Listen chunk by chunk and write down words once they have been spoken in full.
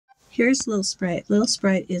Here's Little Sprite. Little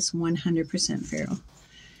Sprite is 100% feral.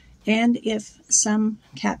 And if some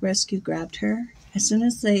cat rescue grabbed her, as soon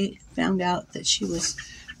as they found out that she was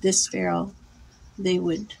this feral, they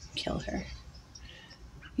would kill her.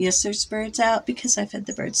 Yes, there's birds out because I fed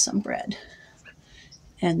the birds some bread.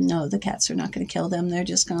 And no, the cats are not going to kill them. They're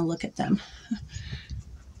just going to look at them.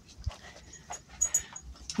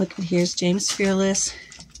 Look, here's James Fearless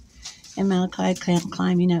and Malachi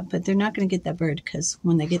climbing up. But they're not going to get that bird because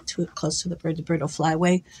when they get too close to the bird will fly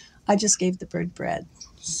away. I just gave the bird bread.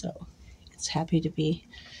 So it's happy to be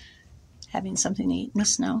having something to eat in the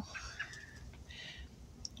snow.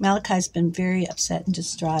 Malachi's been very upset and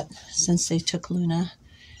distraught since they took Luna,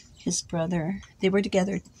 his brother. They were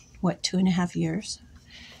together, 2.5 years?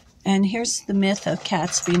 And here's the myth of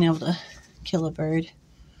cats being able to kill a bird.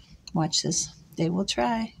 Watch this. They will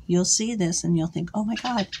try. You'll see this and you'll think, oh my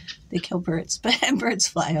God, they kill birds. But birds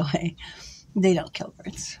fly away. They don't kill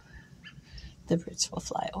birds. The birds will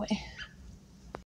fly away.